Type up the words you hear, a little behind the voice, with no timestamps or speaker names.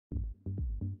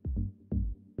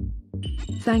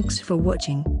Thanks for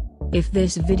watching. If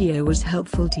this video was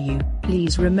helpful to you,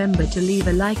 please remember to leave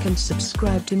a like and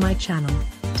subscribe to my channel,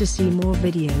 to see more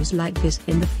videos like this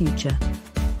in the future.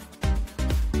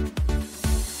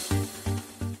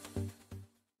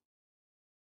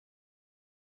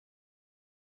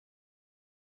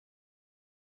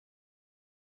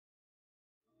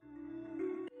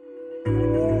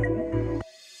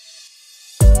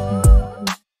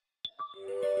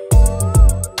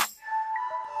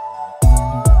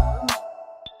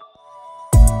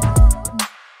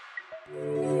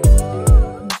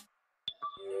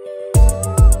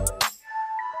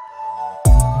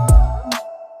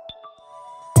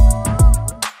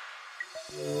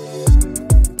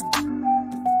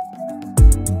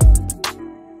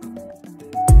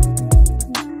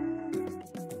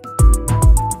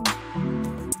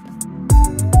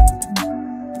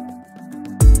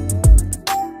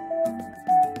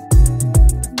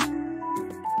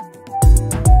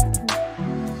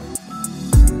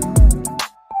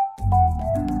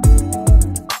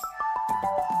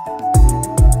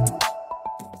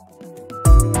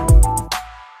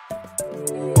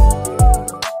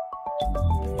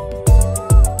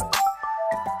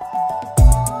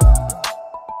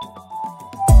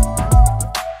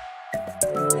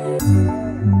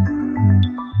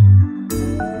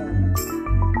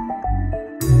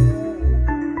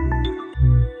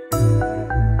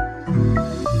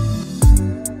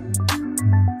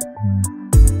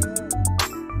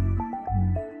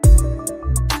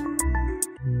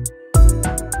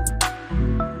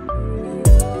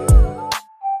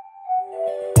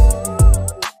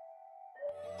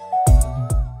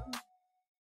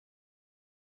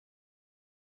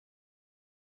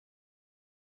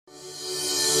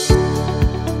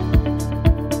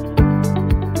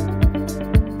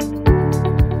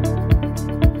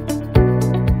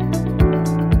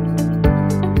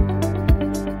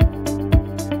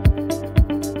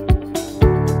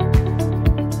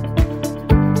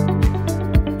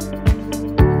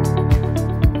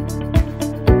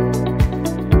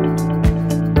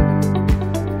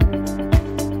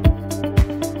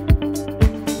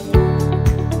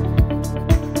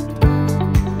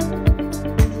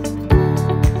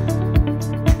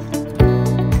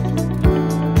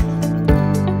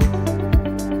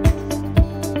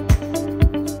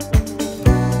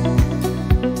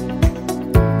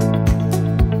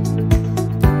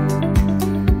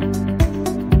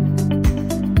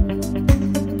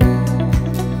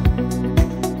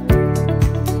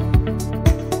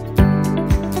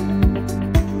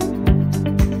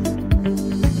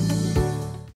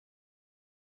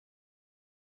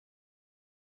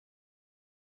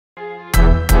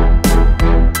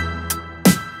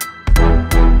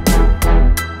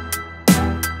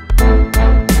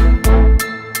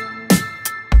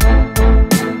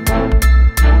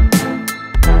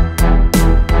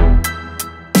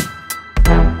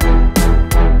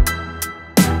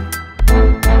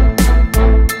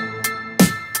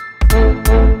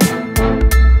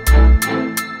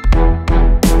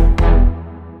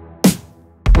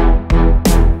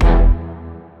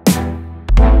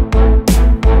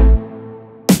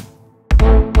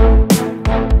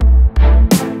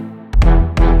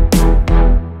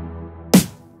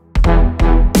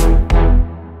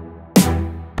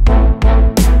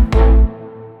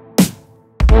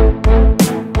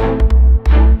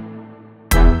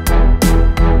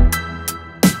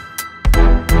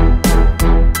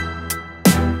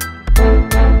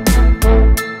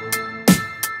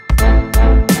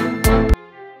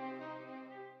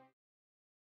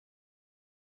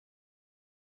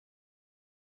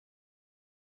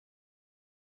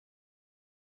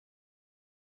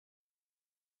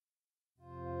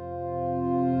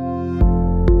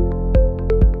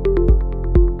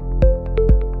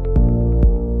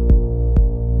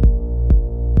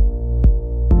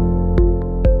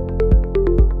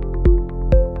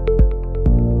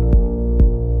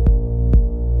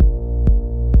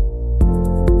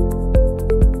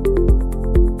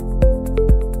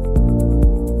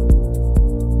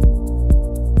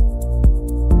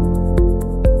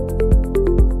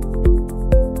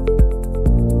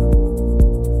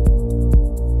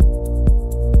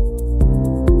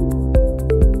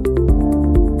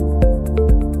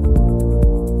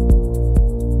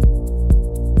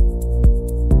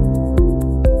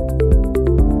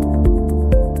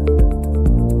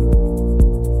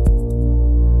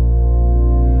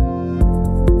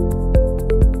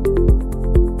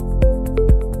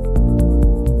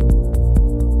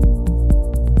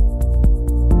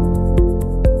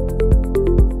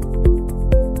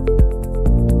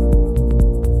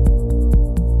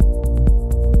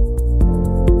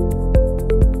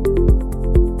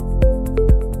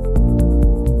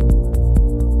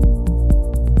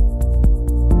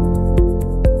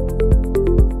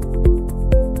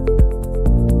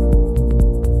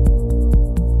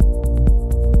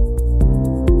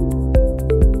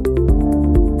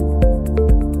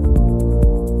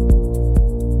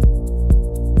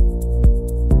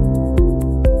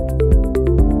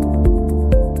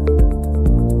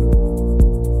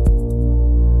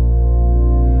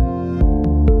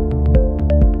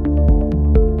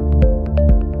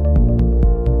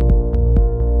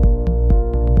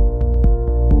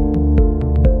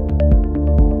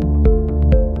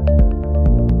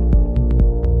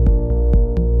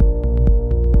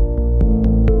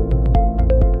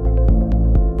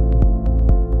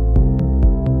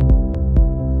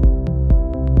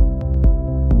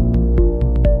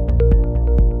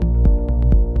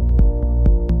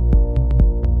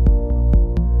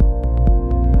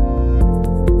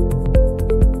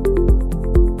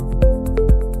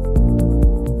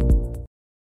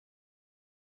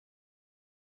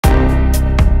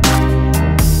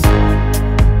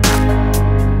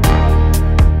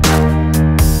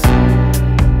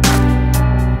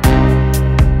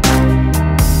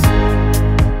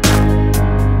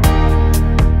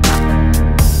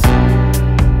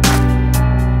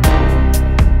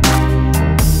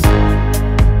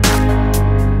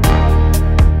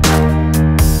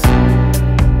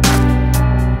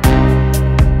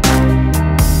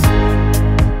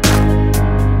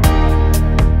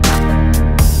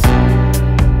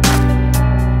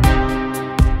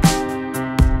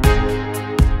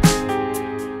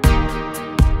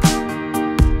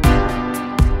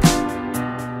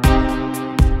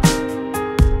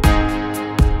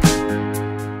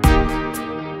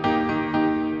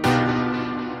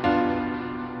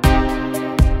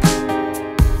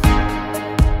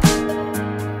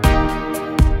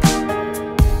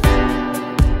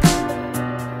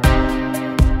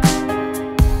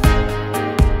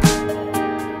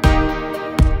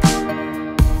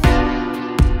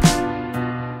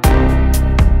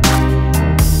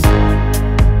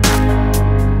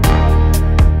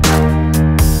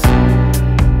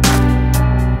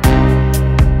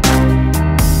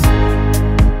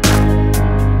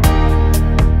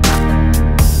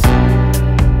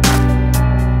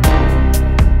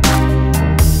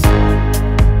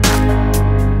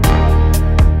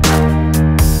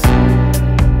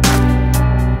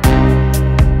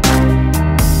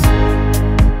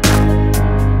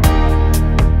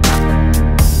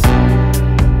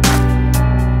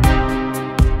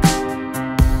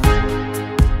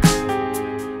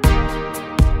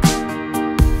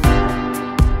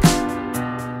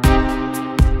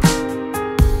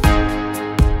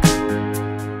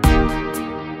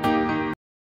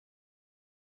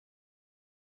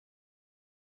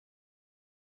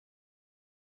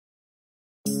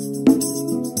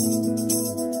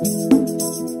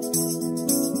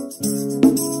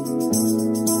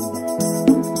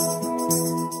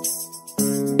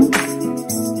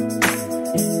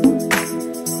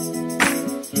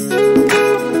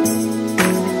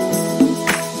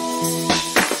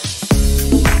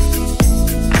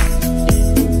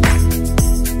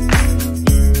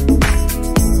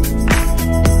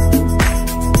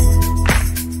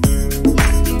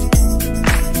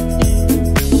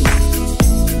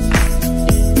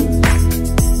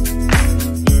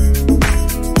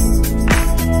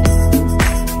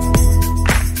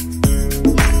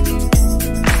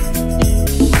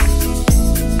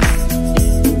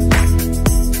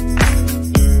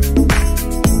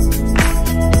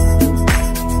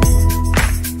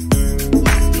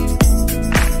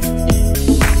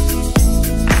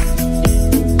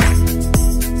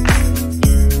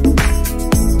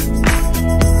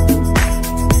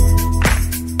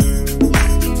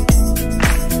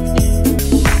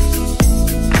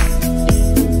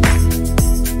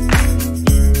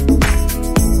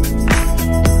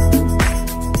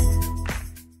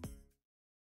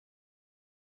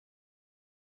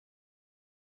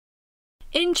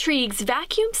 Entrige's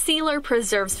vacuum sealer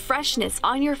preserves freshness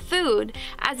on your food,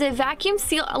 as a vacuum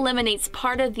seal eliminates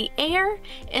part of the air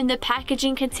in the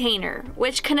packaging container,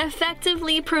 which can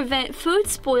effectively prevent food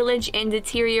spoilage and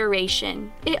deterioration.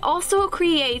 It also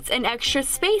creates an extra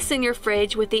space in your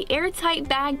fridge with the airtight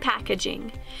bag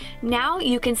packaging. Now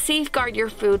you can safeguard your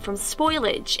food from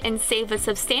spoilage and save a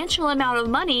substantial amount of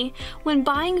money when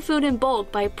buying food in bulk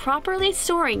by properly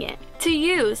storing it. To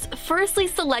use, firstly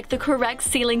select the correct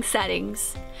sealing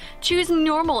settings. Choose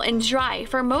normal and dry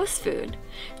for most food.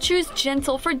 Choose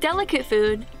gentle for delicate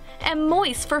food, and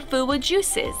moist for food with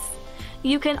juices.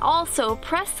 You can also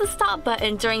press the stop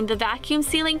button during the vacuum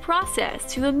sealing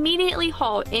process to immediately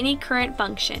halt any current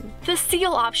function. The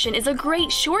seal option is a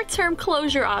great short-term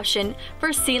closure option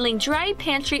for sealing dry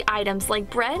pantry items like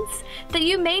breads that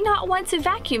you may not want to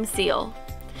vacuum seal.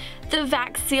 The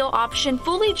vac seal option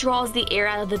fully draws the air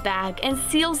out of the bag and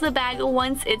seals the bag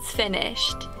once it's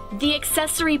finished. The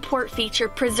accessory port feature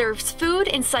preserves food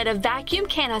inside of vacuum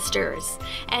canisters,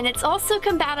 and it's also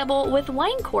compatible with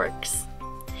wine corks.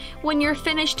 When you're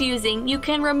finished using, you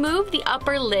can remove the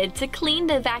upper lid to clean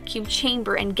the vacuum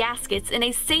chamber and gaskets in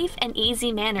a safe and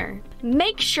easy manner.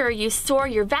 Make sure you store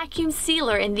your vacuum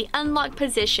sealer in the unlocked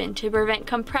position to prevent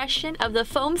compression of the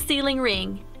foam sealing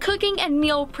ring. Cooking and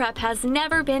meal prep has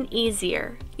never been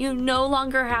easier. You no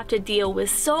longer have to deal with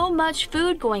so much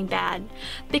food going bad,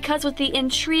 because with the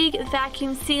Entrige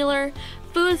vacuum sealer,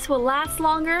 foods will last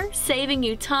longer, saving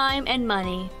you time and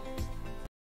money.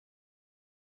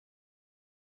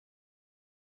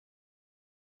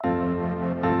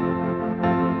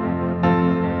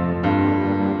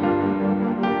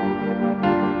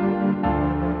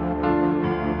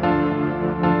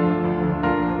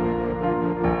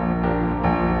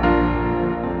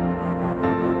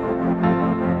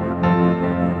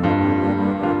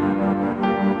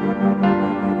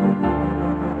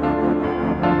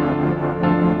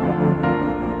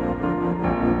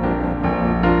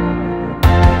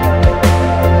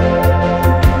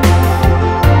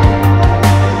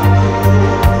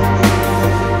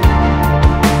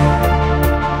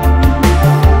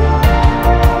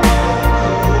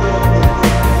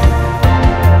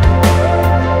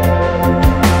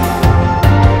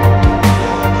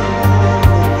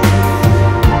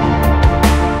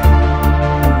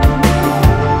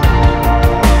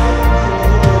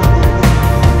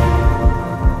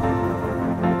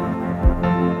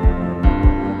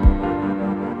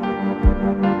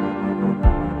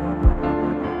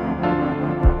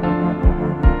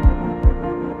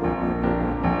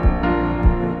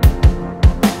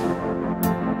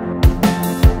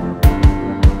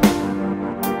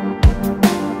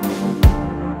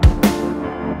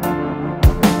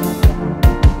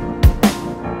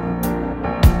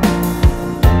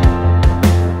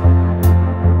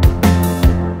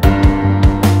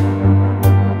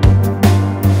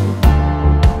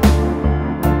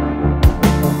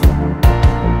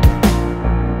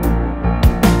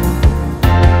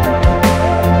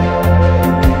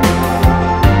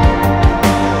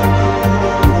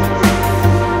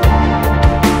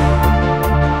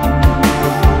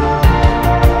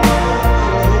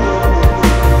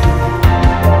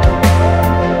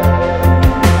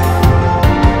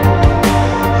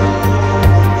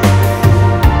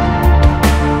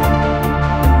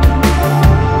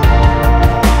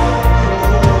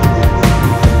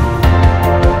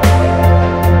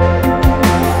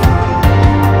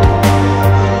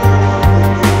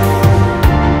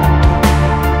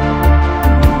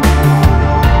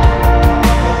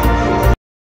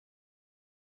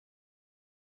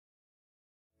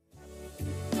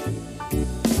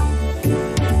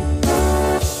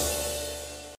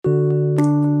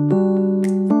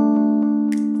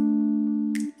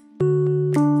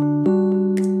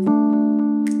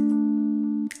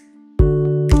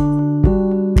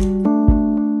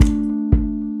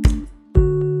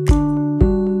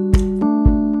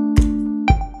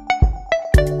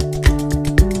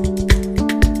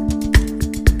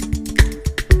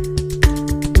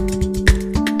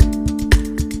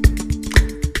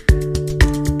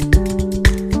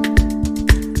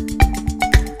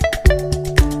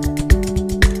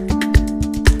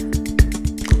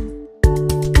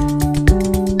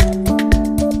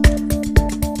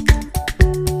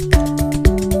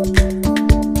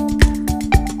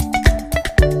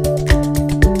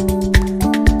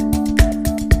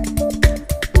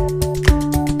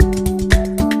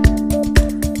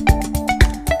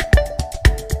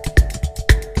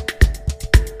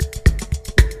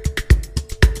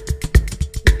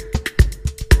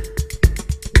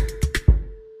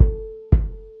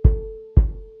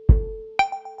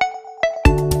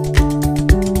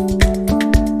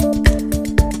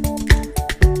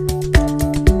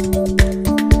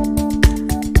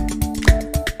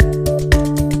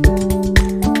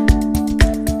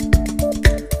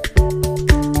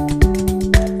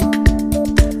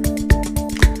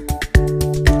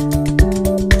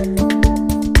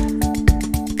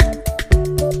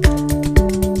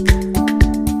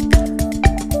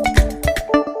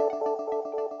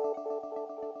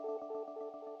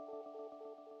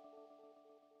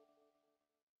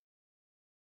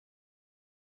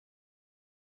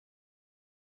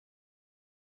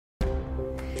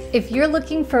 If you're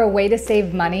looking for a way to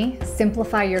save money,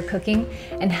 simplify your cooking,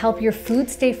 and help your food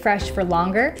stay fresh for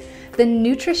longer, the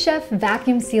NutriChef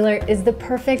vacuum sealer is the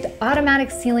perfect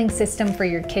automatic sealing system for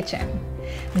your kitchen.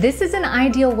 This is an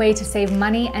ideal way to save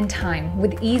money and time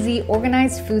with easy,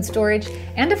 organized food storage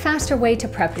and a faster way to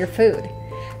prep your food.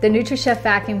 The NutriChef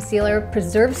vacuum sealer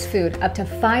preserves food up to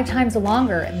 5 times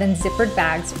longer than zippered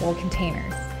bags or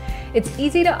containers. It's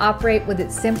easy to operate with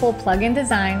its simple plug-in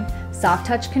design, soft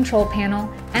touch control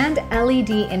panel, and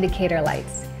LED indicator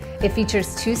lights. It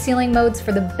features 2 sealing modes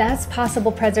for the best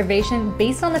possible preservation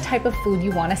based on the type of food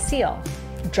you want to seal.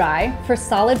 Dry for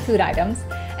solid food items,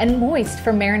 and moist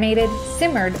for marinated,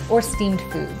 simmered, or steamed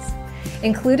foods.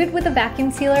 Included with the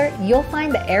vacuum sealer, you'll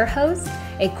find the air hose,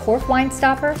 a cork wine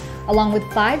stopper, along with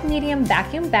 5 medium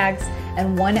vacuum bags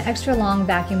and 1 extra long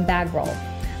vacuum bag roll.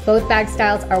 Both bag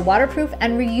styles are waterproof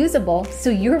and reusable,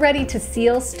 so you're ready to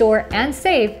seal, store, and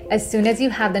save as soon as you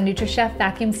have the NutriChef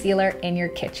vacuum sealer in your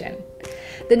kitchen.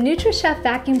 The NutriChef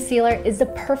vacuum sealer is the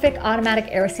perfect automatic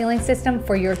air sealing system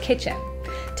for your kitchen.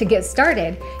 To get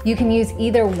started, you can use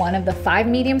either one of the 5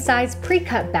 medium-sized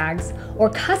pre-cut bags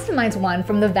or customize one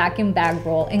from the vacuum bag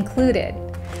roll included.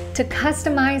 To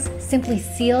customize, simply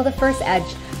seal the first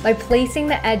edge by placing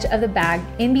the edge of the bag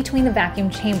in between the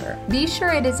vacuum chamber. Be sure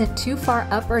it isn't too far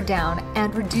up or down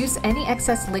and reduce any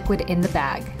excess liquid in the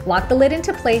bag. Lock the lid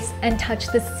into place and touch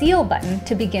the seal button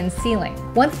to begin sealing.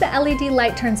 Once the LED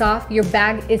light turns off, your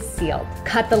bag is sealed.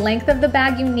 Cut the length of the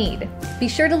bag you need. Be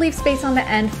sure to leave space on the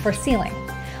end for sealing.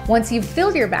 Once you've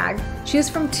filled your bag, choose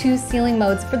from 2 sealing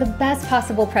modes for the best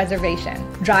possible preservation: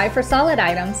 dry for solid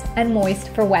items and moist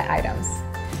for wet items.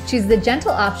 Choose the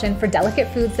gentle option for delicate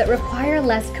foods that require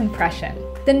less compression.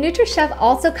 The NutriChef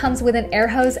also comes with an air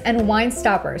hose and wine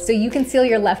stopper so you can seal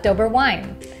your leftover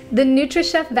wine. The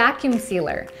NutriChef vacuum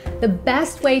sealer, the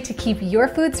best way to keep your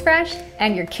foods fresh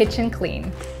and your kitchen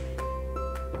clean.